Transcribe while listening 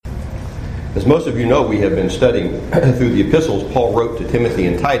As most of you know, we have been studying through the epistles Paul wrote to Timothy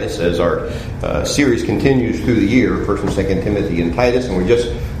and Titus as our series continues through the year, 1st and 2nd Timothy and Titus, and we're just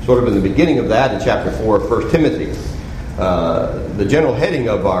sort of in the beginning of that in chapter 4 of 1 Timothy. The general heading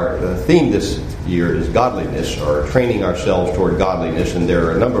of our theme this year is godliness, or training ourselves toward godliness, and there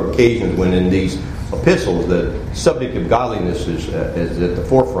are a number of occasions when in these epistles the subject of godliness is at the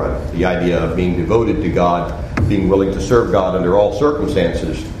forefront. The idea of being devoted to God, being willing to serve God under all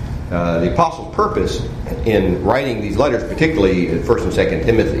circumstances. The apostle's purpose in writing these letters, particularly in 1st and 2nd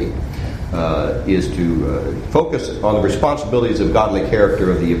Timothy, is to focus on the responsibilities of godly character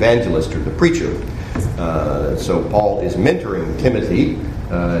of the evangelist or the preacher. So Paul is mentoring Timothy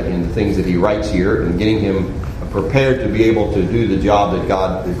in the things that he writes here and getting him prepared to be able to do the job that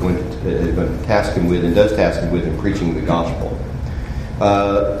God is going to task him with and does task him with in preaching the gospel.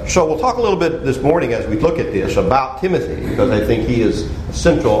 So we'll talk a little bit this morning as we look at this about Timothy, because I think he is a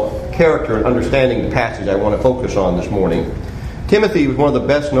central character in understanding the passage I want to focus on this morning. Timothy was one of the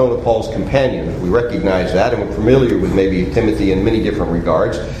best known of Paul's companions. We recognize that, and we're familiar with maybe Timothy in many different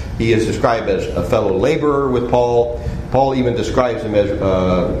regards. He is described as a fellow laborer with Paul. Paul even describes him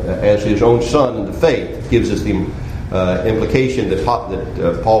as his own son in the faith. It gives us the implication that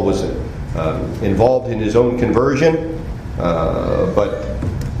Paul was involved in his own conversion. But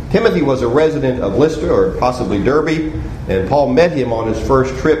Timothy was a resident of Lystra, or possibly Derbe, and Paul met him on his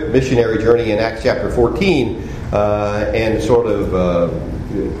first trip, missionary journey in Acts chapter 14, and sort of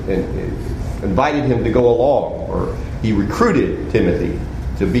invited him to go along, or he recruited Timothy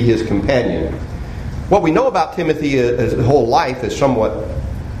to be his companion. What we know about Timothy, his whole life, is somewhat,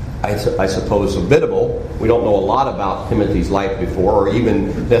 I suppose, habitable. We don't know a lot about Timothy's life before, or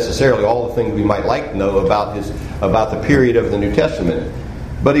even necessarily all the things we might like to know about the period of the New Testament.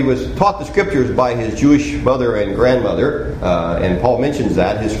 But he was taught the Scriptures by his Jewish mother and grandmother, and Paul mentions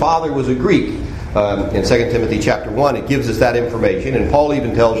that. His father was a Greek. In 2 Timothy chapter 1, it gives us that information, and Paul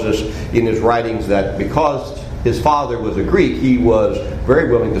even tells us in his writings that because his father was a Greek, he was very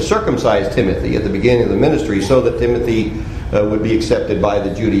willing to circumcise Timothy at the beginning of the ministry so that Timothy would be accepted by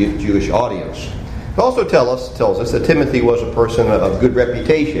the Jewish audience. It also tells us that Timothy was a person of good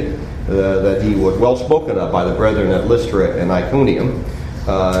reputation, that he was well spoken of by the brethren at Lystra and Iconium,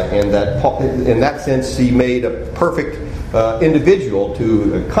 and that Paul, in that sense he made a perfect individual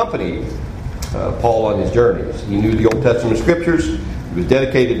to accompany Paul on his journeys. He knew the Old Testament Scriptures, he was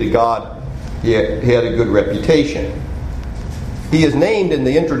dedicated to God, he had a good reputation. He is named in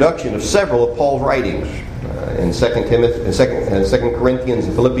the introduction of several of Paul's writings, in 2 Corinthians,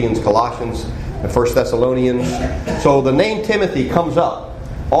 and Philippians, Colossians, and 1 Thessalonians. So the name Timothy comes up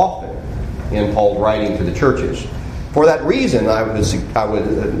often in Paul's writing to the churches. For that reason, I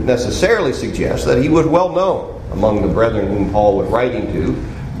would necessarily suggest that he was well known among the brethren whom Paul was writing to,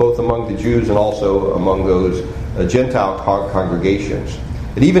 both among the Jews and also among those Gentile congregations.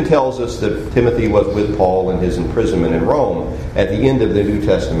 It even tells us that Timothy was with Paul in his imprisonment in Rome at the end of the New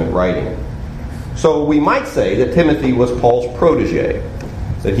Testament writing. So we might say that Timothy was Paul's protege,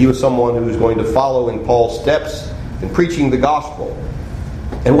 that he was someone who was going to follow in Paul's steps in preaching the gospel.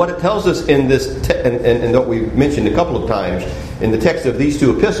 And what it tells us in this, and what we mentioned a couple of times in the text of these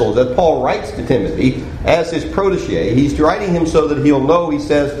two epistles, that Paul writes to Timothy as his protege. He's writing him so that he'll know, he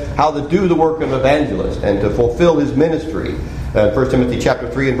says, how to do the work of evangelist and to fulfill his ministry. 1 Timothy chapter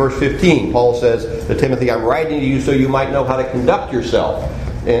 3 and verse 15, Paul says to Timothy, I'm writing to you so you might know how to conduct yourself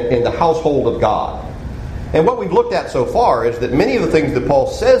in the household of God. And what we've looked at so far is that many of the things that Paul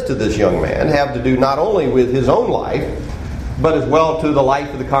says to this young man have to do not only with his own life, but as well to the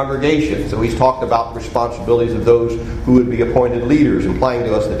life of the congregation. So he's talked about the responsibilities of those who would be appointed leaders, implying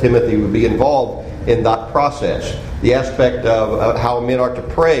to us that Timothy would be involved in that process. The aspect of how men are to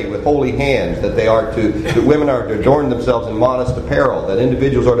pray with holy hands, that women are to adorn themselves in modest apparel, that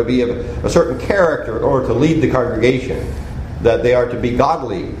individuals are to be of a certain character in order to lead the congregation, that they are to be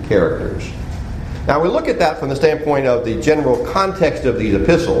godly characters. Now we look at that from the standpoint of the general context of these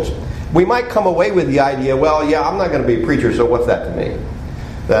epistles. We might come away with the idea, well, yeah, I'm not going to be a preacher, so what's that to me?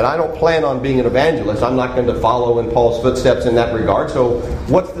 That I don't plan on being an evangelist. I'm not going to follow in Paul's footsteps in that regard. So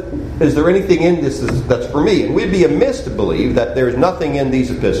is there anything in this that's for me? And we'd be amiss to believe that there's nothing in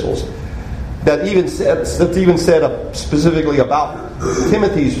these epistles that's even said specifically about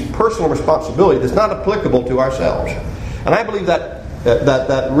Timothy's personal responsibility that's not applicable to ourselves. And I believe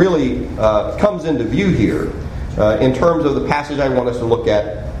that really comes into view here in terms of the passage I want us to look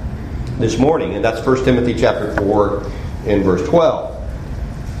at this morning, and that's 1 Timothy chapter 4 in verse 12.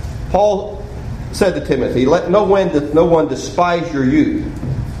 Paul said to Timothy, let no one despise your youth,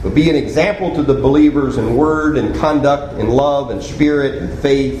 but be an example to the believers in word and conduct, in love and spirit and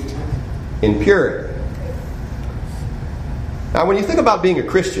faith. in purity. Now, when you think about being a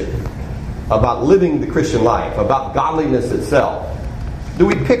Christian, about living the Christian life, about godliness itself, do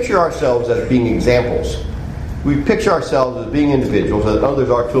we picture ourselves as being examples? Do we picture ourselves as being individuals that others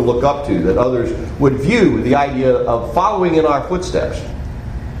are to look up to, that others would view the idea of following in our footsteps?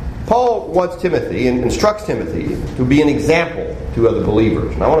 Paul wants Timothy and instructs Timothy to be an example to other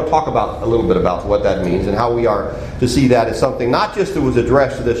believers. And I want to talk a little bit about what that means and how we are to see that as something not just that was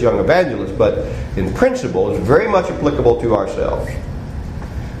addressed to this young evangelist, but in principle is very much applicable to ourselves.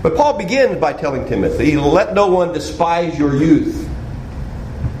 But Paul begins by telling Timothy, let no one despise your youth.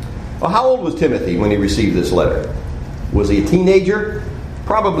 Well, how old was Timothy when he received this letter? Was he a teenager?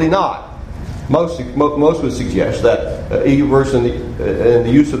 Probably not. Most would suggest that, even in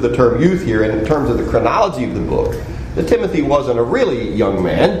the use of the term youth here, and in terms of the chronology of the book, that Timothy wasn't a really young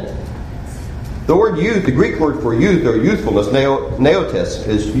man. The word youth, the Greek word for youth or youthfulness,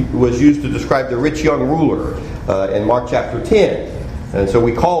 neotes, was used to describe the rich young ruler in Mark chapter 10. And so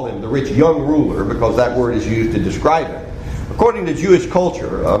we call him the rich young ruler because that word is used to describe him. According to Jewish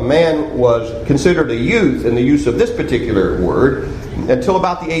culture, a man was considered a youth in the use of this particular word until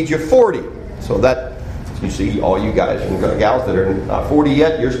about the age of 40. So that, you see, all you guys and gals that are not 40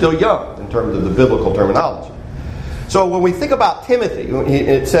 yet, you're still young in terms of the biblical terminology. So when we think about Timothy,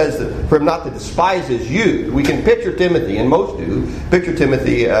 it says that for him not to despise his youth. We can picture Timothy, and most do, picture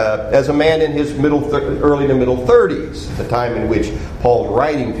Timothy as a man in his early to middle 30s, the time in which Paul's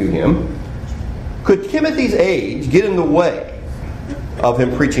writing to him. Could Timothy's age get in the way of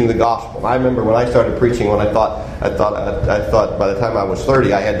him preaching the gospel? I remember when I started preaching, when I thought by the time I was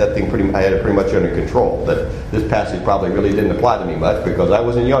 30, I had it pretty much under control. That this passage probably really didn't apply to me much because I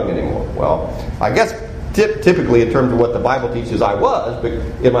wasn't young anymore. Well, I guess typically in terms of what the Bible teaches, I was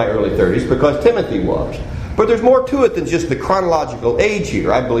in my early 30s because Timothy was. But there's more to it than just the chronological age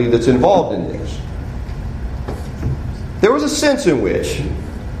here, I believe, that's involved in this. There was a sense in which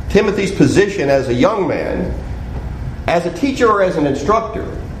Timothy's position as a young man, as a teacher or as an instructor,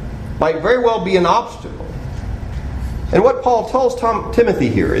 might very well be an obstacle. And what Paul tells Timothy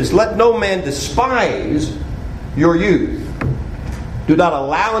here is, let no man despise your youth. Do not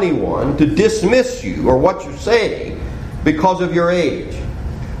allow anyone to dismiss you or what you say because of your age.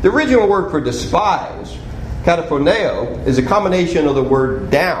 The original word for despise, kataphroneo, is a combination of the word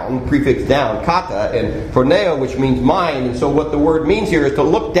down, prefix down, kata, and phroneo, which means mind. And so what the word means here is to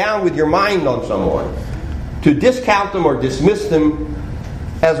look down with your mind on someone, to discount them or dismiss them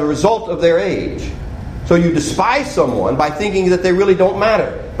as a result of their age. So you despise someone by thinking that they really don't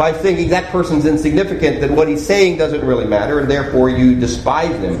matter, by thinking that person's insignificant, that what he's saying doesn't really matter, and therefore you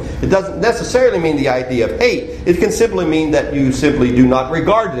despise them. It doesn't necessarily mean the idea of hate. It can simply mean that you simply do not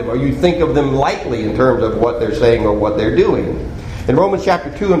regard them, or you think of them lightly in terms of what they're saying or what they're doing. In Romans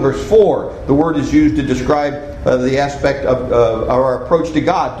chapter 2 and verse 4, the word is used to describe the aspect of our approach to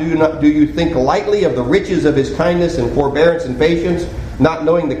God. Do you think lightly of the riches of His kindness and forbearance and patience, not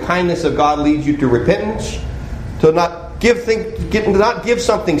knowing the kindness of God leads you to repentance? To not give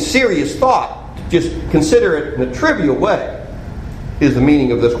something serious thought, to just consider it in a trivial way, is the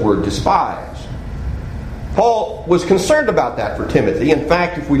meaning of this word despise. Paul was concerned about that for Timothy. In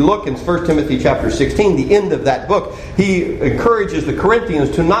fact, if we look in 1 Timothy chapter 16, the end of that book, he encourages the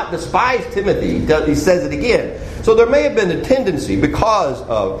Corinthians to not despise Timothy. He says it again. So there may have been a tendency, because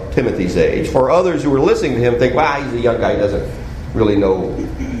of Timothy's age, for others who were listening to him think, wow, he's a young guy, he doesn't really know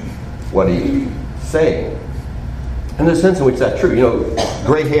what he's saying. In the sense in which that's true. You know,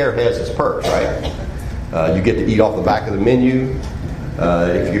 gray hair has its perks, right? You get to eat off the back of the menu.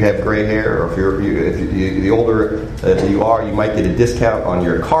 If you have gray hair, or the older you are, you might get a discount on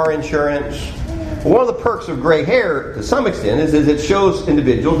your car insurance. Well, one of the perks of gray hair, to some extent, is it shows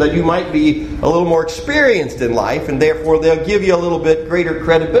individuals that you might be a little more experienced in life, and therefore they'll give you a little bit greater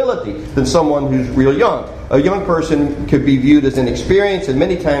credibility than someone who's real young. A young person could be viewed as inexperienced, and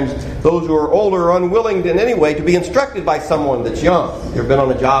many times those who are older are unwilling in any way to be instructed by someone that's young. You've been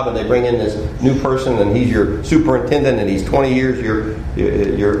on a job and they bring in this new person, and he's your superintendent, and he's 20 years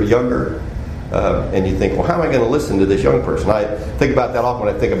you're younger, and you think, well, how am I going to listen to this young person? I think about that often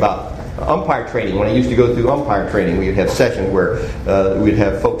when I think about umpire training. When I used to go through umpire training, we'd have sessions where we'd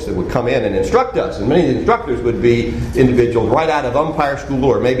have folks that would come in and instruct us, and many of the instructors would be individuals right out of umpire school,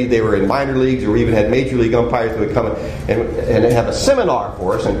 or maybe they were in minor leagues, or even had major league umpires that would come in and have a seminar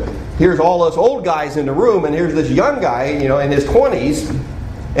for us. And here's all us old guys in the room, and here's this young guy, in his 20s,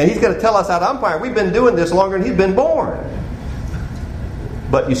 and he's going to tell us how to umpire. We've been doing this longer than he's been born.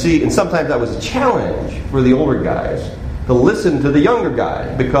 But you see, and sometimes that was a challenge for the older guys to listen to the younger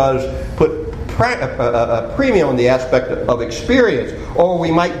guy, because put a premium on the aspect of experience, or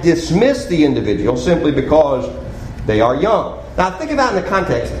we might dismiss the individual simply because they are young. Now think about it in the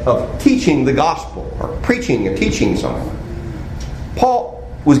context of teaching the gospel, or preaching and teaching someone. Paul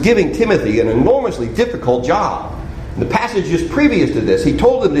was giving Timothy an enormously difficult job. In the passages previous to this, he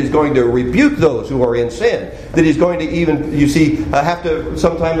told them that he's going to rebuke those who are in sin. That he's going to even, have to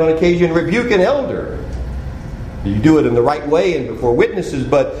sometimes on occasion rebuke an elder. You do it in the right way and before witnesses,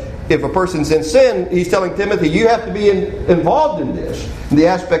 but if a person's in sin, he's telling Timothy, you have to be involved in this. In the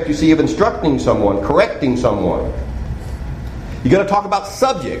aspect, of instructing someone, correcting someone. You're going to talk about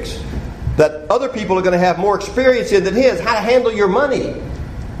subjects that other people are going to have more experience in than his. How to handle your money,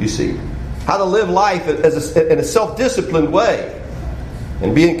 how to live life in a self-disciplined way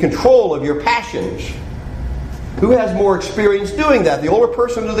and be in control of your passions. Who has more experience doing that, the older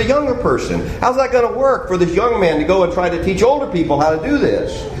person or the younger person? How's that going to work for this young man to go and try to teach older people how to do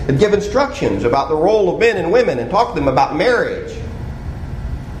this and give instructions about the role of men and women and talk to them about marriage?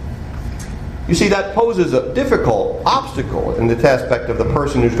 You see, that poses a difficult obstacle in this aspect of the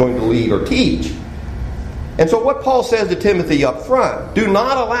person who's going to lead or teach. And so what Paul says to Timothy up front, do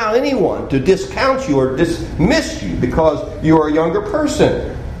not allow anyone to discount you or dismiss you because you are a younger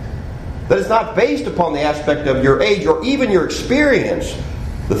person. That is not based upon the aspect of your age or even your experience.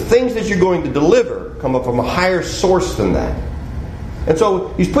 The things that you're going to deliver come from a higher source than that. And so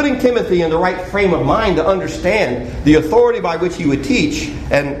he's putting Timothy in the right frame of mind to understand the authority by which he would teach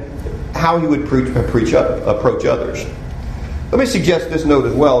and how he would approach others. Let me suggest this note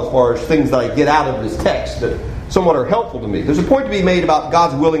as well as far as things that I get out of this text that somewhat are helpful to me. There's a point to be made about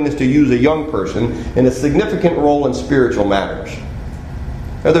God's willingness to use a young person in a significant role in spiritual matters.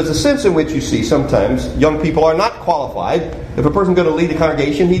 Now, there's a sense in which you see sometimes young people are not qualified. If a person's going to lead a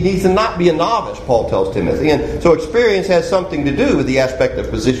congregation, he needs to not be a novice, Paul tells Timothy. And so experience has something to do with the aspect of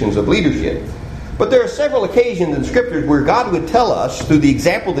positions of leadership. But there are several occasions in Scripture where God would tell us, through the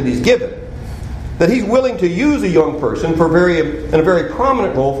example that He's given, that He's willing to use a young person in a very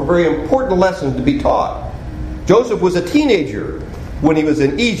prominent role for very important lessons to be taught. Joseph was a teenager when he was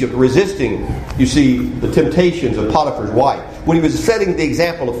in Egypt resisting, the temptations of Potiphar's wife. When he was setting the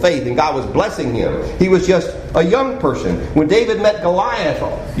example of faith and God was blessing him, he was just a young person. When David met Goliath,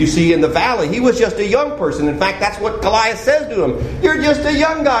 in the valley, he was just a young person. In fact, that's what Goliath says to him. You're just a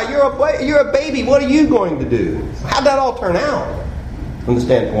young guy. You're a baby. What are you going to do? How'd that all turn out from the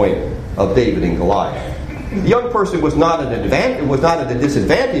standpoint of David and Goliath? The young person was not at a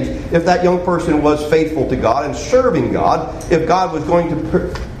disadvantage if that young person was faithful to God and serving God, if God was going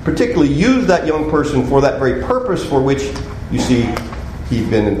to particularly use that young person for that very purpose for which, he'd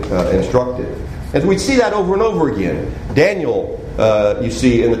been instructed. And we see that over and over again. Daniel,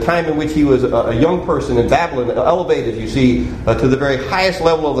 in the time in which he was a young person in Babylon, elevated, to the very highest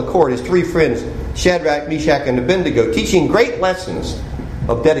level of the court, his three friends, Shadrach, Meshach, and Abednego, teaching great lessons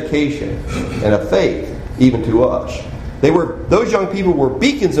of dedication and of faith, even to us. Those young people were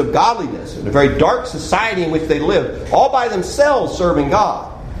beacons of godliness in a very dark society in which they lived, all by themselves serving God.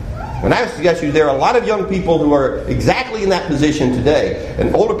 And I suggest you there are a lot of young people who are exactly in that position today.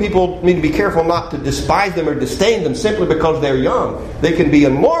 And older people need to be careful not to despise them or disdain them simply because they're young. They can be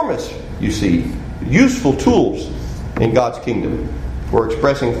enormous, useful tools in God's kingdom for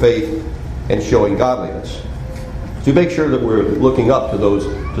expressing faith and showing godliness. So make sure that we're looking up to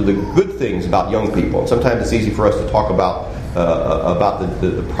the good things about young people. And sometimes it's easy for us to talk about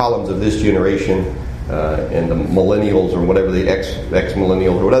the problems of this generation and the millennials or whatever, the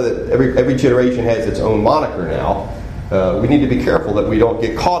ex-millennials or whatever. Every generation has its own moniker now. We need to be careful that we don't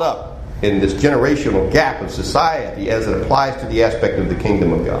get caught up in this generational gap of society as it applies to the aspect of the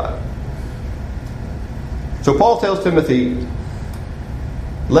kingdom of God. So Paul tells Timothy,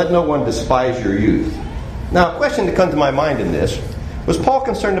 let no one despise your youth. Now, a question that comes to my mind in this, was Paul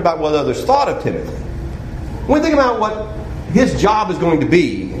concerned about what others thought of Timothy? When we think about what his job is going to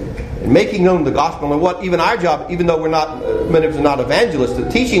be in making known the gospel and what even our job, even though we're not, many of us are not evangelists, of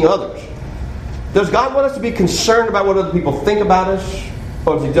teaching others, does God want us to be concerned about what other people think about us?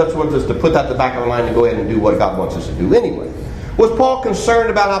 Or does He just want us to put that in the back of our mind and go ahead and do what God wants us to do anyway? Was Paul concerned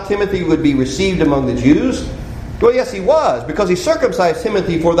about how Timothy would be received among the Jews? Well, yes, he was, because he circumcised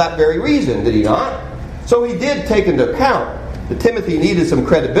Timothy for that very reason, did he not? So he did take into account that Timothy needed some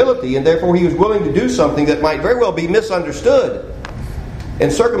credibility, and therefore he was willing to do something that might very well be misunderstood in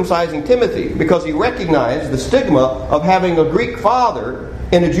circumcising Timothy, because he recognized the stigma of having a Greek father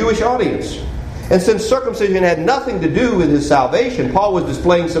in a Jewish audience. And since circumcision had nothing to do with his salvation, Paul was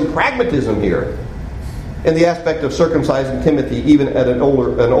displaying some pragmatism here. in the aspect of circumcising Timothy even at an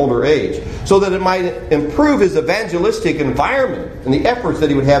older age, so that it might improve his evangelistic environment and the efforts that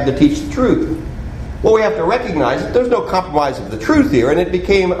he would have to teach the truth. Well, we have to recognize that there's no compromise of the truth here, and it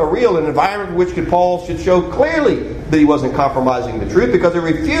became a real environment in which Paul should show clearly that he wasn't compromising the truth, because he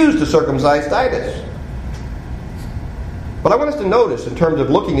refused to circumcise Titus. But I want us to notice, in terms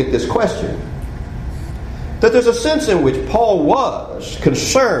of looking at this question, that there's a sense in which Paul was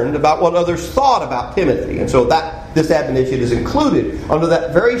concerned about what others thought about Timothy. And so that this admonition is included under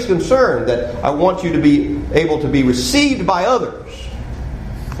that very concern that I want you to be able to be received by others.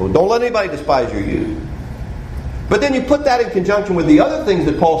 So don't let anybody despise your youth. But then you put that in conjunction with the other things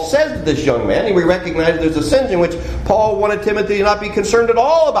that Paul says to this young man, and we recognize there's a sense in which Paul wanted Timothy to not be concerned at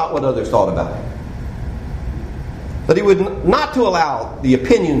all about what others thought about him. That he would not to allow the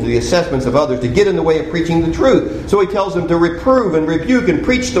opinions, the assessments of others to get in the way of preaching the truth. So he tells them to reprove and rebuke and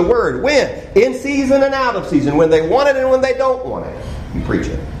preach the word. When? In season and out of season. When they want it and when they don't want it. You preach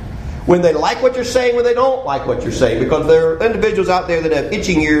it. When they like what you're saying, when they don't like what you're saying. Because there are individuals out there that have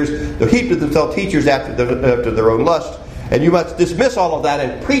itching ears. They're heaped to themselves teachers after their own lust. And you must dismiss all of that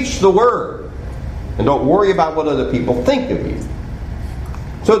and preach the word. And don't worry about what other people think of you.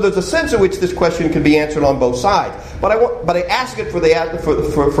 So there's a sense in which this question can be answered on both sides. But I ask it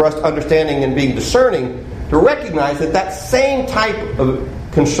for us understanding and being discerning to recognize that that same type of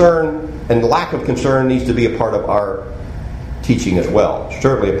concern and lack of concern needs to be a part of our teaching as well.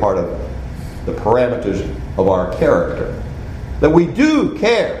 Certainly a part of the parameters of our character. That we do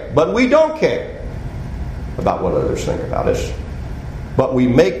care, but we don't care about what others think about us. But we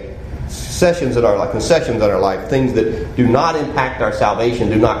make concessions in our life, things that do not impact our salvation,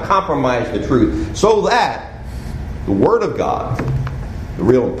 do not compromise the truth, so that the Word of God, the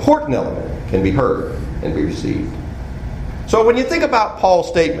real important element, can be heard and be received. So when you think about Paul's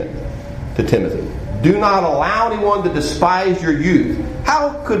statement to Timothy, do not allow anyone to despise your youth.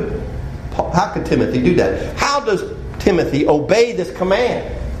 How could Timothy do that? How does Timothy obey this command?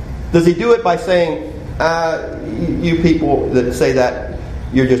 Does he do it by saying, you people that say that,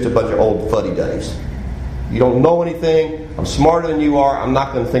 you're just a bunch of old fuddy-duddies. You don't know anything. I'm smarter than you are. I'm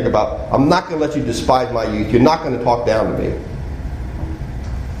not going to let you despise my youth. You're not going to talk down to me.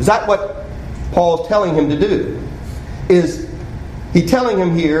 Is that what Paul is telling him to do? Is he telling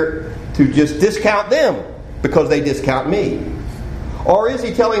him here to just discount them because they discount me? Or is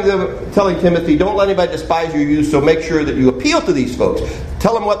he telling Timothy, don't let anybody despise your youth, so make sure that you appeal to these folks.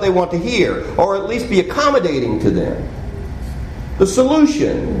 Tell them what they want to hear. Or at least be accommodating to them. The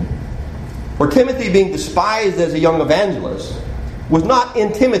solution for Timothy being despised as a young evangelist was not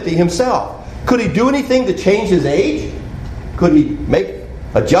in Timothy himself. Could he do anything to change his age? Could he make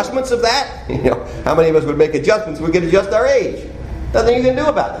adjustments of that? How many of us would make adjustments if we could adjust our age? Nothing you can do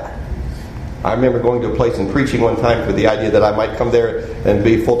about that. I remember going to a place and preaching one time for the idea that I might come there and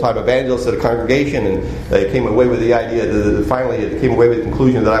be a full-time evangelist at a congregation, and they came away with the idea that finally it came away with the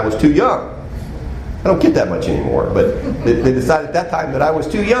conclusion that I was too young. I don't get that much anymore, but they decided at that time that I was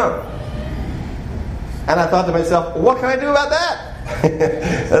too young. And I thought to myself, what can I do about that?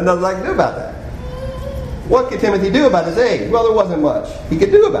 There's nothing I can do about that. What could Timothy do about his age? Well, there wasn't much he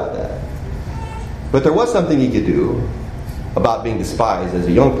could do about that. But there was something he could do about being despised as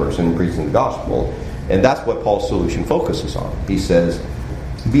a young person in preaching the gospel, and that's what Paul's solution focuses on. He says,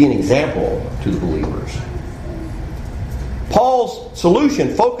 be an example to the believers. Paul's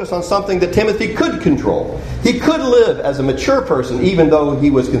solution focused on something that Timothy could control. He could live as a mature person even though he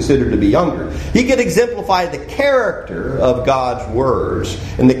was considered to be younger. He could exemplify the character of God's words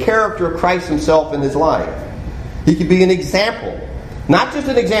and the character of Christ himself in his life. He could be an example. Not just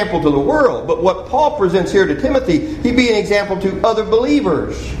an example to the world, but what Paul presents here to Timothy, he'd be an example to other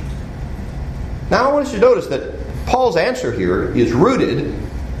believers. Now I want us to notice that Paul's answer here is rooted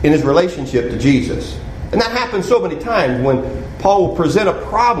in his relationship to Jesus. And that happens so many times when Paul will present a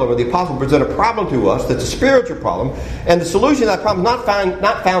problem, or the apostle will present a problem to us that's a spiritual problem, and the solution to that problem is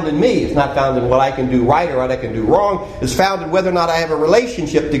not found in me. It's not found in what I can do right or what I can do wrong. It's found in whether or not I have a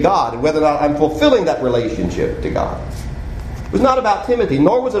relationship to God, and whether or not I'm fulfilling that relationship to God. It was not about Timothy,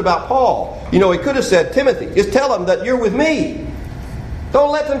 nor was it about Paul. He could have said, Timothy, just tell them that you're with me.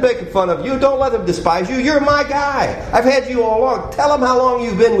 Don't let them make fun of you. Don't let them despise you. You're my guy. I've had you all along. Tell them how long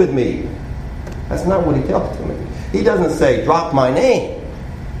you've been with me. That's not what he tells Timothy. He doesn't say, drop my name.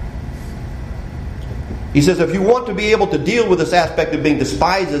 He says, if you want to be able to deal with this aspect of being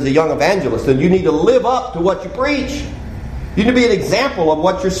despised as a young evangelist, then you need to live up to what you preach. You need to be an example of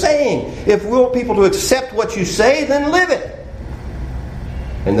what you're saying. If we want people to accept what you say, then live it.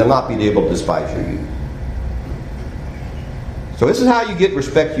 And they'll not be able to despise your youth. So this is how you get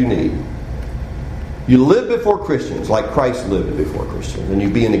respect you need. You live before Christians like Christ lived before Christians, and you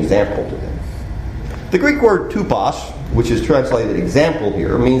be an example to them. The Greek word tupos, which is translated example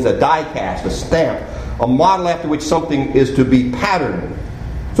here, means a die cast, a stamp, a model after which something is to be patterned.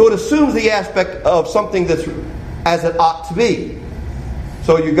 So it assumes the aspect of something that's as it ought to be.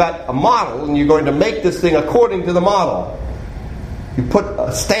 So you've got a model, and you're going to make this thing according to the model. You put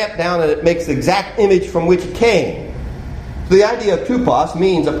a stamp down, and it makes the exact image from which it came. So the idea of tupos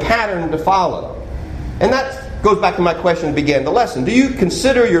means a pattern to follow. And that goes back to my question that began the lesson. Do you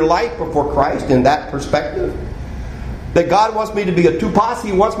consider your life before Christ in that perspective? That God wants me to be a tupos.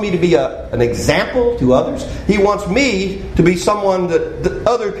 He wants me to be an example to others. He wants me to be someone that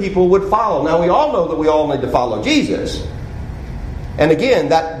other people would follow. Now, we all know that we all need to follow Jesus. And again,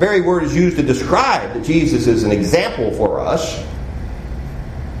 that very word is used to describe that Jesus is an example for us.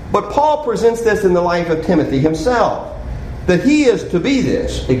 But Paul presents this in the life of Timothy himself, that he is to be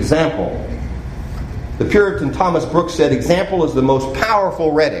this example. The Puritan Thomas Brooks said, example is the most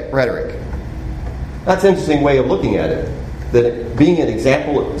powerful rhetoric. That's an interesting way of looking at it. That being an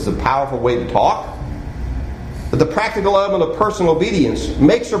example is a powerful way to talk. But the practical element of personal obedience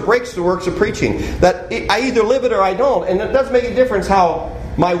makes or breaks the works of preaching. That I either live it or I don't. And it does make a difference how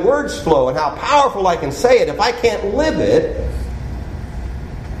my words flow and how powerful I can say it. If I can't live it,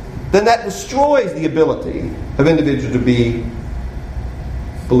 then that destroys the ability of individuals to be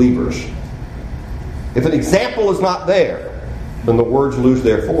believers. If an example is not there, then the words lose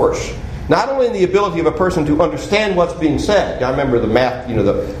their force. Not only in the ability of a person to understand what's being said. I remember the math,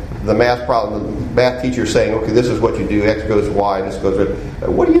 the math problem, the math teacher saying, okay, this is what you do, X goes to Y, and this goes to...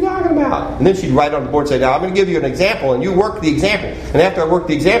 What are you talking about? And then she'd write on the board and say, now I'm going to give you an example, and you work the example. And after I worked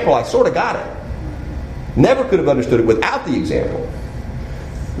the example, I sort of got it. Never could have understood it without the example.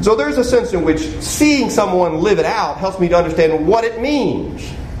 So there's a sense in which seeing someone live it out helps me to understand what it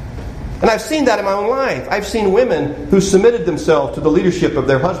means. And I've seen that in my own life. I've seen women who submitted themselves to the leadership of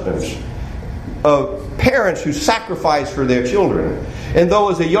their husbands. Parents who sacrificed for their children. And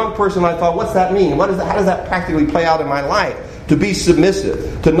though as a young person I thought, what's that mean? How does that practically play out in my life? To be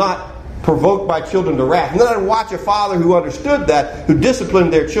submissive. To not provoke my children to wrath. And then I'd watch a father who understood that, who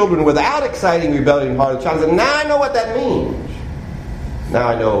disciplined their children without exciting rebellion in the heart of the child. And now I know what that means. Now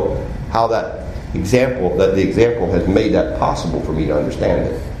I know how the example has made that possible for me to understand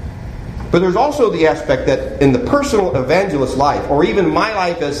it. But there's also the aspect that in the personal evangelist life, or even my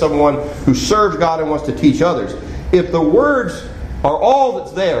life as someone who serves God and wants to teach others, if the words are all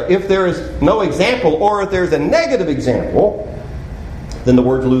that's there, if there is no example, or if there's a negative example, then the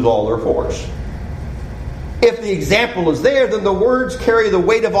words lose all their force. If the example is there, then the words carry the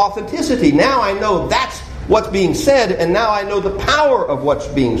weight of authenticity. Now I know that's what's being said, and now I know the power of what's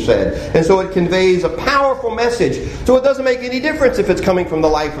being said. And so it conveys a powerful message. So it doesn't make any difference if it's coming from the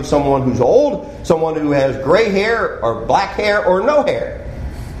life of someone who's old, someone who has gray hair, or black hair, or no hair.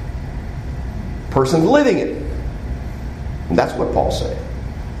 Person's living it. And that's what Paul's saying.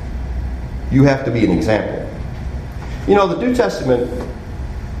 You have to be an example. The New Testament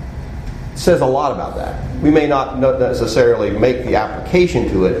says a lot about that. We may not necessarily make the application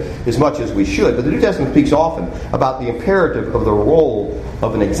to it as much as we should, but the New Testament speaks often about the imperative of the role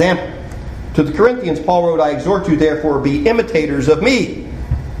of an example. To the Corinthians, Paul wrote, I exhort you therefore be imitators of me.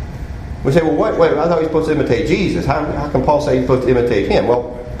 We say, well, wait, I thought he was supposed to imitate Jesus. How can Paul say he's supposed to imitate him?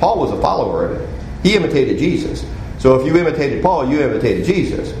 Well, Paul was a follower of it. He imitated Jesus. So if you imitated Paul, you imitated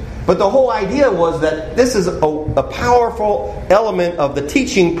Jesus. But the whole idea was that this is a powerful element of the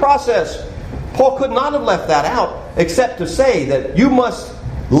teaching process. Paul could not have left that out except to say that you must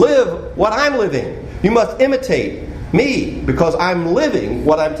live what I'm living. You must imitate me because I'm living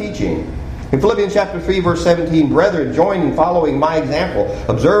what I'm teaching. In Philippians chapter 3, verse 17, brethren, join in following my example.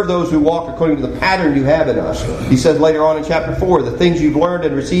 Observe those who walk according to the pattern you have in us. He says later on in chapter 4, the things you've learned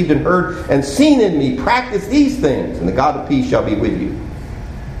and received and heard and seen in me, practice these things, and the God of peace shall be with you.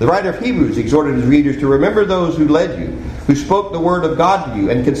 The writer of Hebrews exhorted his readers to remember those who led you, who spoke the word of God to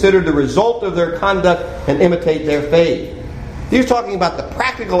you, and consider the result of their conduct and imitate their faith. He's talking about the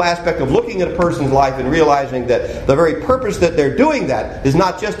practical aspect of looking at a person's life and realizing that the very purpose that they're doing that is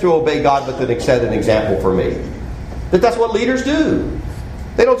not just to obey God, but to set an example for me. That's what leaders do.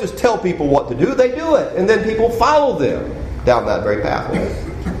 They don't just tell people what to do, they do it. And then people follow them down that very pathway.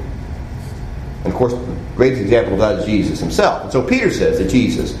 And of course, the greatest example of that is Jesus himself. And so Peter says that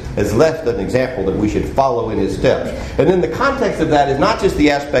Jesus has left an example that we should follow in his steps. And then the context of that is not just the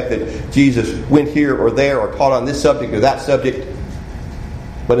aspect that Jesus went here or there or taught on this subject or that subject,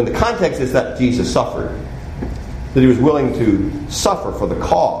 but in the context is that Jesus suffered. That he was willing to suffer for the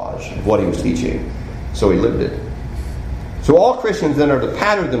cause of what he was teaching. So he lived it. So all Christians then are to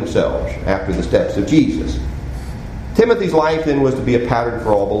pattern themselves after the steps of Jesus. Timothy's life then was to be a pattern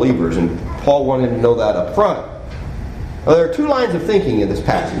for all believers, and Paul wanted to know that up front. Now, there are two lines of thinking in this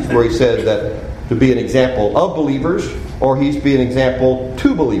passage where he says that to be an example of believers, or he's to be an example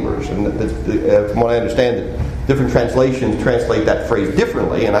to believers. And from what I understand, different translations translate that phrase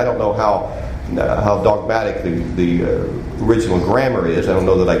differently, and I don't know how dogmatic the original grammar is. I don't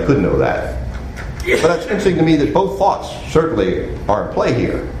know that I could know that. But it's interesting to me that both thoughts certainly are in play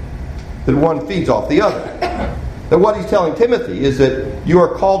here. That one feeds off the other. That what he's telling Timothy is that you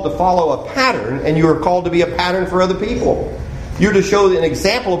are called to follow a pattern, and you are called to be a pattern for other people. You're to show an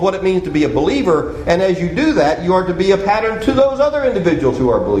example of what it means to be a believer, and as you do that, you are to be a pattern to those other individuals who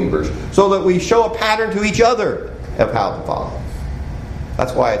are believers, so that we show a pattern to each other of how to follow.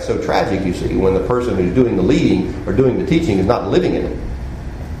 That's why it's so tragic, you see, when the person who's doing the leading or doing the teaching is not living in it.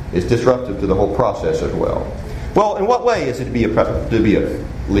 It's disruptive to the whole process as well. Well, in what way is it to be a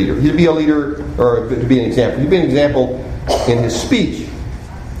leader? To be a leader, or to be an example. To be an example in his speech.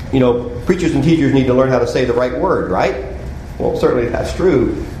 You know, preachers and teachers need to learn how to say the right word, right? Well, certainly that's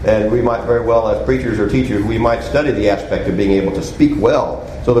true. And we might very well, as preachers or teachers, we might study the aspect of being able to speak well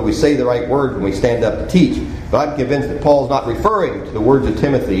so that we say the right word when we stand up to teach. But I'm convinced that Paul's not referring to the words of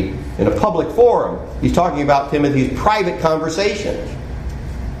Timothy in a public forum. He's talking about Timothy's private conversations.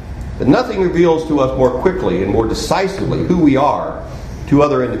 That nothing reveals to us more quickly and more decisively who we are to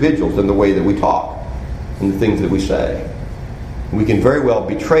other individuals than the way that we talk and the things that we say. And we can very well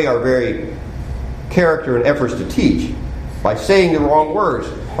betray our very character and efforts to teach by saying the wrong words,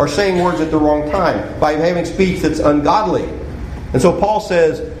 or saying words at the wrong time, by having speech that's ungodly. And so Paul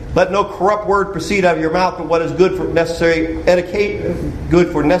says, let no corrupt word proceed out of your mouth, but what is good for necessary edification,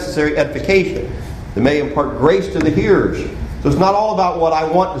 that may impart grace to the hearers. So it's not all about what I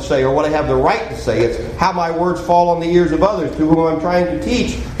want to say or what I have the right to say. It's how my words fall on the ears of others to whom I'm trying to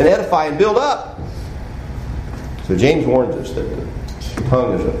teach and edify and build up. So James warns us that the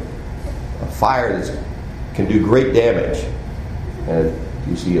tongue is a fire that can do great damage. And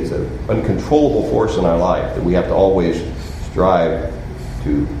you see, it's an uncontrollable force in our life that we have to always strive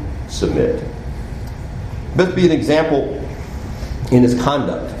to submit. But be an example in his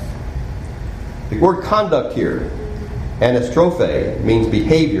conduct. The word conduct here, anastrophe, means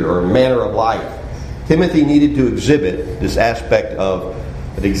behavior or manner of life. Timothy needed to exhibit this aspect of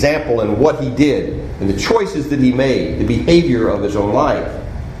an example in what he did and the choices that he made, the behavior of his own life.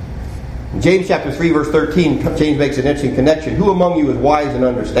 In James chapter 3, verse 13, James makes an interesting connection. Who among you is wise and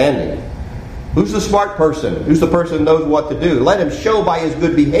understanding? Who's the smart person? Who's the person who knows what to do? Let him show by his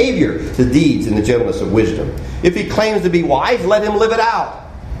good behavior the deeds and the gentleness of wisdom. If he claims to be wise, let him live it out.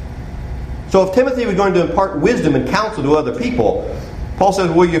 So if Timothy was going to impart wisdom and counsel to other people, Paul says,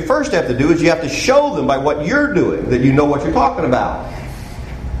 what you first have to do is you have to show them by what you're doing that you know what you're talking about.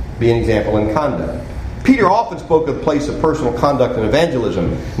 Be an example in conduct. Peter often spoke of the place of personal conduct and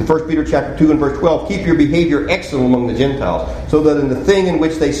evangelism. In 1 Peter chapter 2 and verse 12, keep your behavior excellent among the Gentiles, so that in the thing in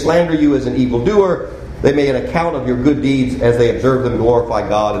which they slander you as an evildoer, they may an account of your good deeds as they observe them glorify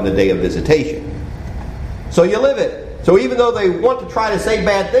God in the day of visitation. So you live it. So even though they want to try to say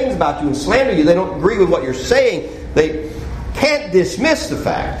bad things about you and slander you, they don't agree with what you're saying, they can't dismiss the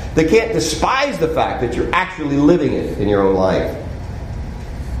fact, they can't despise the fact that you're actually living it in your own life.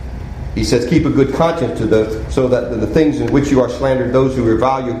 He says, keep a good conscience so that the things in which you are slandered, those who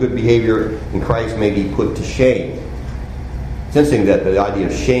revile your good behavior in Christ may be put to shame. It's interesting that the idea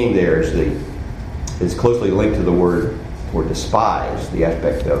of shame there is closely linked to the word despise, the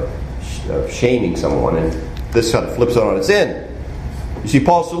aspect of shaming someone, and this kind of flips it on its end. You see,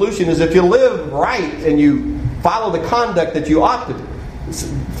 Paul's solution is if you live right and you follow the conduct that you ought to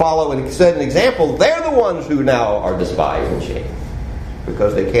follow and set an example, they're the ones who now are despised and shamed,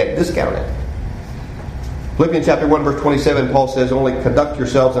 because they can't discount it. Philippians chapter 1 verse 27, Paul says, only conduct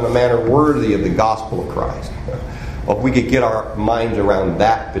yourselves in a manner worthy of the gospel of Christ. Well, if we could get our minds around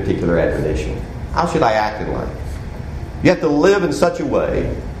that particular admonition, how should I act in life? You have to live in such a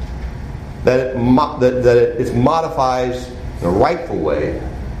way that it modifies in a rightful way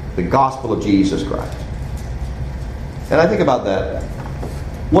the gospel of Jesus Christ. And I think about that.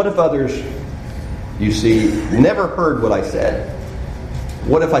 What if others, you see, never heard what I said?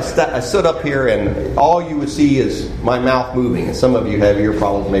 What if I stood up here and all you would see is my mouth moving? And some of you have ear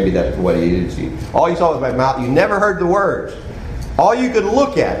problems, maybe that's what you did see. All you saw was my mouth. You never heard the words. All you could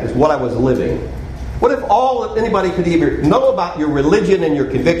look at is what I was living. What if all anybody could even know about your religion and your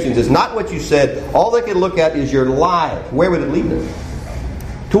convictions is not what you said? All they could look at is your lives. Where would it lead them?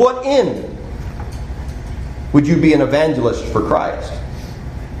 To what end would you be an evangelist for Christ?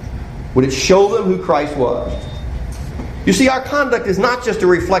 Would it show them who Christ was? You see, our conduct is not just a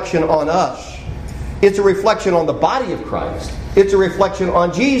reflection on us. It's a reflection on the body of Christ. It's a reflection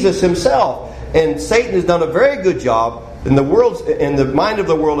on Jesus himself. And Satan has done a very good job in the mind of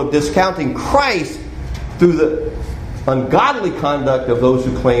the world of discounting Christ through the ungodly conduct of those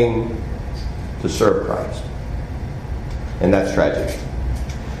who claim to serve Christ. And that's tragic.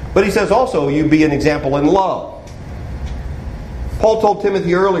 But he says also, you be an example in love. Paul told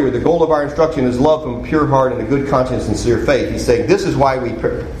Timothy earlier, the goal of our instruction is love from a pure heart and a good conscience and sincere faith. He's saying this is why we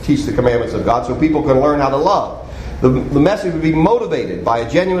teach the commandments of God, so people can learn how to love. The message would be motivated by a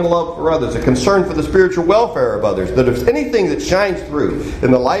genuine love for others, a concern for the spiritual welfare of others, that if there's anything that shines through in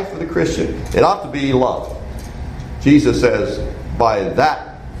the life of the Christian, it ought to be love. Jesus says, by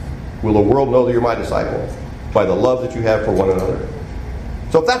that will the world know that you're my disciple, by the love that you have for one another.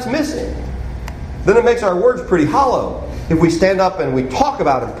 So if that's missing, then it makes our words pretty hollow. If we stand up and we talk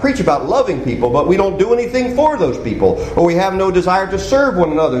about and preach about loving people, but we don't do anything for those people, or we have no desire to serve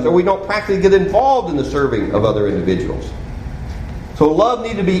one another, or we don't practically get involved in the serving of other individuals. So love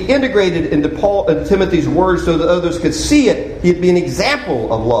needed to be integrated into Paul and Timothy's words so that others could see it. He'd be an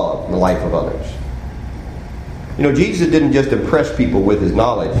example of love in the life of others. You know, Jesus didn't just impress people with his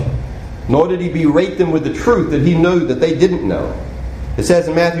knowledge, nor did he berate them with the truth that he knew that they didn't know. It says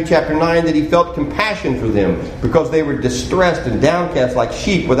in Matthew chapter 9 that he felt compassion for them because they were distressed and downcast like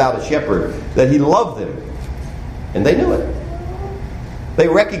sheep without a shepherd, that he loved them. And they knew it. They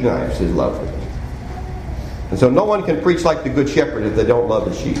recognized his love for them. And so no one can preach like the good shepherd if they don't love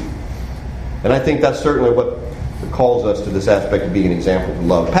his sheep. And I think that's certainly what calls us to this aspect of being an example of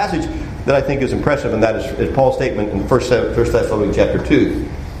love. A passage that I think is impressive, and that is Paul's statement in 1 Thessalonians chapter 2.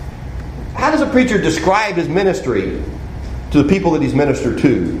 How does a preacher describe his ministry to the people that he's ministered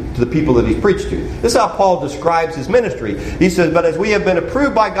to the people that he's preached to? This is how Paul describes his ministry. He says, but as we have been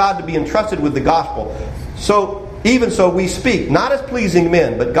approved by God to be entrusted with the gospel, so even so we speak, not as pleasing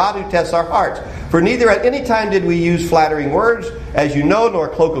men, but God who tests our hearts. For neither at any time did we use flattering words, as you know, nor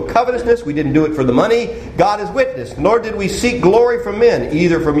cloak of covetousness. We didn't do it for the money. God is witness. Nor did we seek glory from men,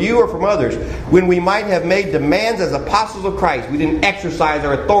 either from you or from others, when we might have made demands as apostles of Christ. We didn't exercise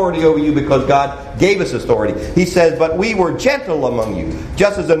our authority over you because God gave us authority. He says, but we were gentle among you,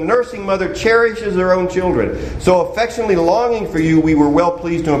 just as a nursing mother cherishes her own children. So affectionately longing for you, we were well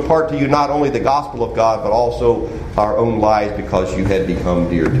pleased to impart to you not only the gospel of God, but also our own lives, because you had become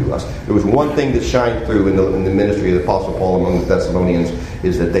dear to us. There was one thing that shined through in the ministry of the Apostle Paul among the Thessalonians,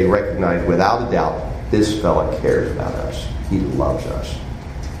 is that they recognized without a doubt, this fella cares about us. He loves us.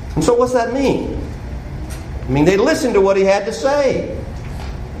 And so what's that mean? I mean, they listened to what he had to say.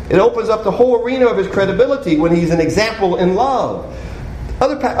 It opens up the whole arena of his credibility when he's an example in love.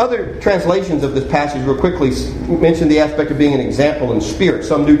 Other translations of this passage will quickly mention the aspect of being an example in spirit.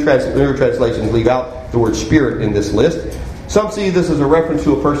 Some newer translations leave out the word spirit in this list. Some see this as a reference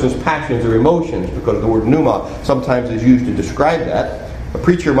to a person's passions or emotions, because the word pneuma sometimes is used to describe that. A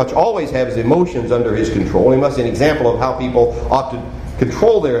preacher must always have his emotions under his control. He must be an example of how people ought to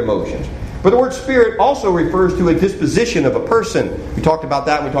control their emotions. But the word spirit also refers to a disposition of a person. We talked about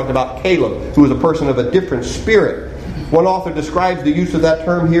that when we talked about Caleb, who was a person of a different spirit. One author describes the use of that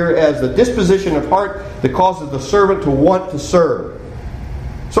term here as the disposition of heart that causes the servant to want to serve.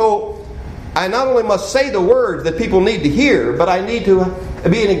 So, I not only must say the words that people need to hear, but I need to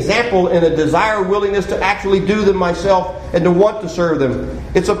be an example in a desire, willingness to actually do them myself and to want to serve them.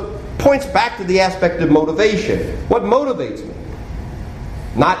 It points back to the aspect of motivation. What motivates me?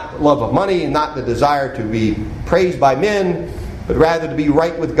 Not love of money, not the desire to be praised by men, but rather to be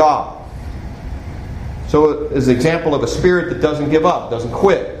right with God. So it's an example of a spirit that doesn't give up, doesn't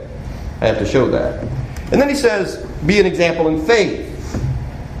quit. I have to show that. And then he says, be an example in faith.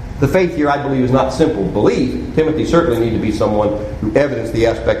 The faith here, I believe, is not simple belief. Timothy certainly needs to be someone who evidenced the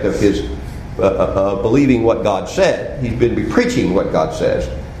aspect of his believing what God said. He's been preaching what God says.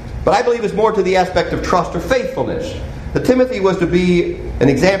 But I believe it's more to the aspect of trust or faithfulness. That Timothy was to be an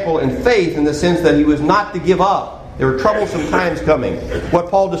example in faith in the sense that he was not to give up. There were troublesome times coming.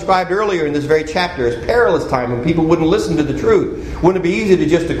 What Paul described earlier in this very chapter is perilous time when people wouldn't listen to the truth. Wouldn't it be easy to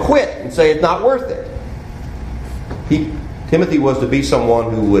just to quit and say it's not worth it? Timothy was to be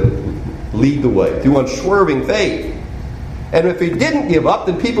someone who would lead the way through unswerving faith. And if he didn't give up,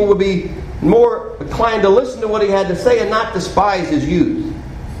 then people would be more inclined to listen to what he had to say and not despise his youth.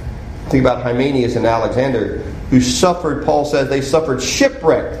 Think about Hymenaeus and Alexander, who suffered, Paul says, they suffered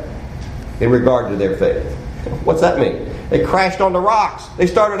shipwreck in regard to their faith. What's that mean? They crashed on the rocks. They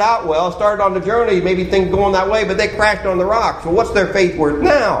started out well, started on the journey, maybe things going that way, but they crashed on the rocks. Well, what's their faith worth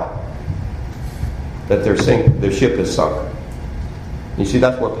now? That their ship is sunk. You see,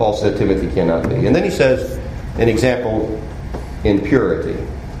 that's what Paul said Timothy cannot be. And then he says, an example in purity.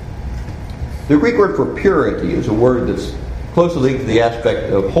 The Greek word for purity is a word that's closely linked to the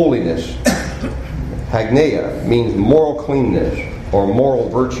aspect of holiness. Hagneia means moral cleanness or moral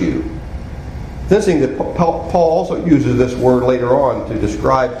virtue. It's interesting that Paul also uses this word later on to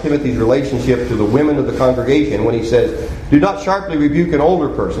describe Timothy's relationship to the women of the congregation when he says, "Do not sharply rebuke an older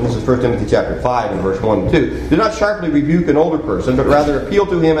person." This is 1 Timothy chapter 5 and verse 1 and 2. "Do not sharply rebuke an older person, but rather appeal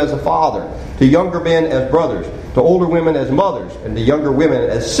to him as a father, to younger men as brothers, to older women as mothers, and to younger women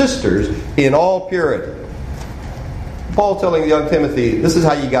as sisters in all purity." Paul telling young Timothy, this is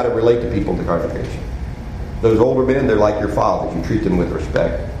how you got to relate to people in the congregation. Those older men, they're like your fathers. You treat them with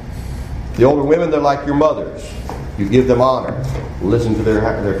respect. The older women, they're like your mothers. You give them honor. Listen to their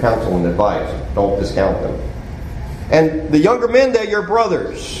counsel and advice. Don't discount them. And the younger men, they're your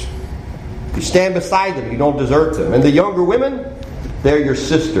brothers. You stand beside them. You don't desert them. And the younger women, they're your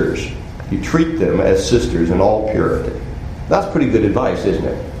sisters. You treat them as sisters in all purity. That's pretty good advice, isn't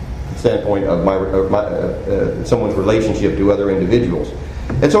it? From the standpoint of someone's relationship to other individuals.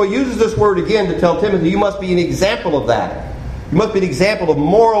 And so he uses this word again to tell Timothy, you must be an example of that. You must be an example of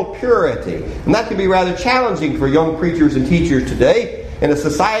moral purity. And that can be rather challenging for young preachers and teachers today in a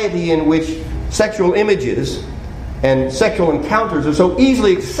society in which sexual images and sexual encounters are so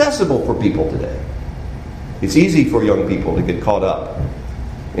easily accessible for people today. It's easy for young people to get caught up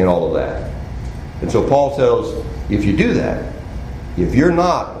in all of that. And so Paul tells, if you do that, if you're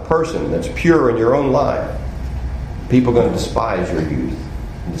not a person that's pure in your own life, people are going to despise your youth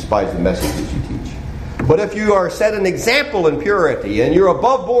and despise the message that you teach. But if you are set an example in purity and you're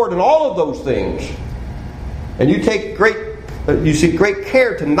above board in all of those things, and you take great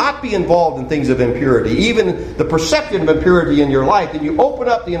care to not be involved in things of impurity, even the perception of impurity in your life, then you open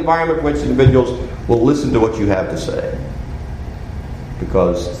up the environment in which individuals will listen to what you have to say.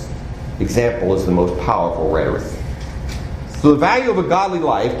 Because example is the most powerful rhetoric. So the value of a godly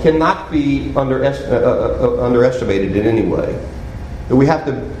life cannot be underestimated in any way. And we have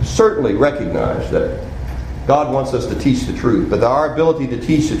to certainly recognize that God wants us to teach the truth, but our ability to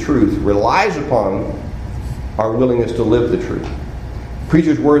teach the truth relies upon our willingness to live the truth. The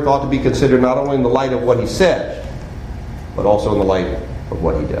preacher's worth ought to be considered not only in the light of what he says, but also in the light of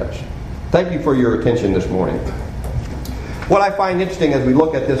what he does. Thank you for your attention this morning. What I find interesting as we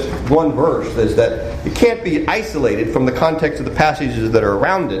look at this one verse is that it can't be isolated from the context of the passages that are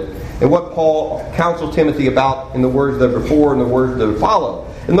around it and what Paul counsels Timothy about in the words that are before and the words that follow.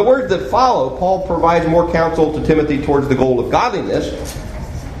 In the words that follow, Paul provides more counsel to Timothy towards the goal of godliness,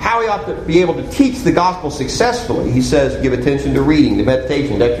 how he ought to be able to teach the gospel successfully. He says, give attention to reading, to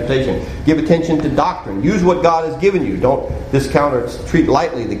meditation, to exhortation. Give attention to doctrine. Use what God has given you. Don't discount or treat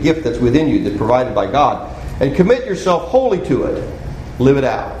lightly the gift that's within you that's provided by God. And commit yourself wholly to it. Live it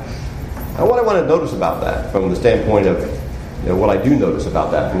out. Now, what I want to notice about that from the standpoint of, what I do notice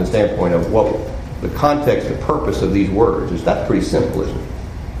about that from the standpoint of what the context, the purpose of these words is, that's pretty simple, isn't it?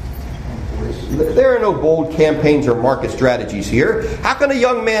 There are no bold campaigns or market strategies here. How can a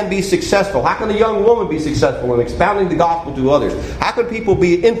young man be successful? How can a young woman be successful in expounding the gospel to others? How can people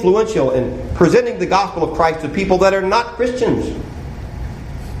be influential in presenting the gospel of Christ to people that are not Christians?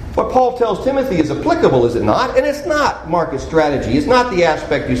 What Paul tells Timothy is applicable, is it not? And it's not market strategy. It's not the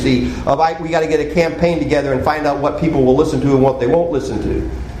aspect, you see, of we got to get a campaign together and find out what people will listen to and what they won't listen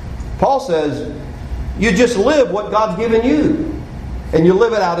to. Paul says, you just live what God's given you. And you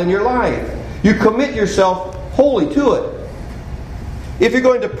live it out in your life. You commit yourself wholly to it. If you're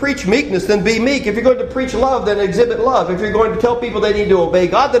going to preach meekness, then be meek. If you're going to preach love, then exhibit love. If you're going to tell people they need to obey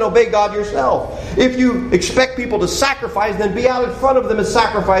God, then obey God yourself. If you expect people to sacrifice, then be out in front of them as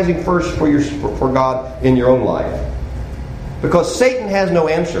sacrificing first for God in your own life. Because Satan has no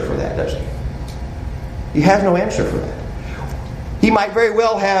answer for that, does he? He has no answer for that. He might very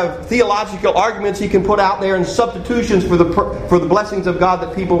well have theological arguments he can put out there and substitutions for the blessings of God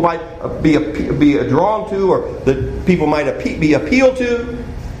that people might be drawn to or that people might be appealed to.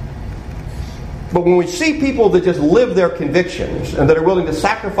 But when we see people that just live their convictions and that are willing to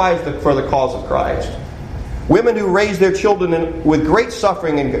sacrifice for the cause of Christ, women who raise their children with great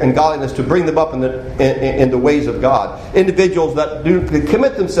suffering and godliness to bring them up in the ways of God. Individuals that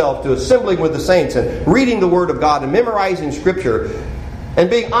commit themselves to assembling with the saints and reading the Word of God and memorizing Scripture and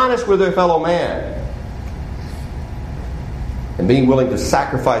being honest with their fellow man. And being willing to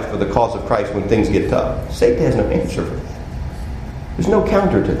sacrifice for the cause of Christ when things get tough. Satan has no answer for that. There's no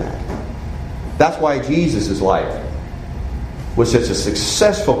counter to that. That's why Jesus' life was such a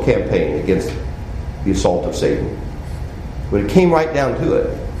successful campaign against the assault of Satan. When it came right down to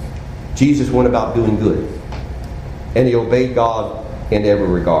it, Jesus went about doing good. And he obeyed God in every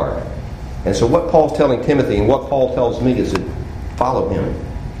regard. And so what Paul's telling Timothy and what Paul tells me is that follow him.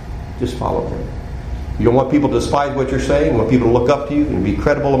 Just follow him. You don't want people to despise what you're saying. You want people to look up to you and be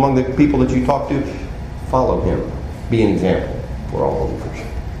credible among the people that you talk to. Follow him. Be an example for all believers.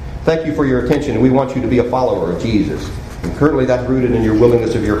 Thank you for your attention. We want you to be a follower of Jesus. And currently that's rooted in your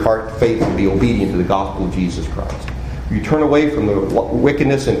willingness of your heart, faith, and be obedient to the gospel of Jesus Christ. You turn away from the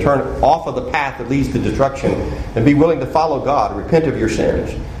wickedness and turn off of the path that leads to destruction and be willing to follow God. Repent of your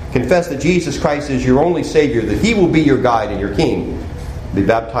sins. Confess that Jesus Christ is your only Savior, that he will be your guide and your King. Be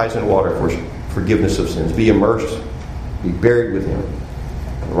baptized in water for forgiveness of sins. Be immersed. Be buried with him.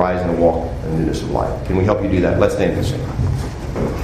 And rise and walk in the newness of life. Can we help you do that? Let's stand and sing.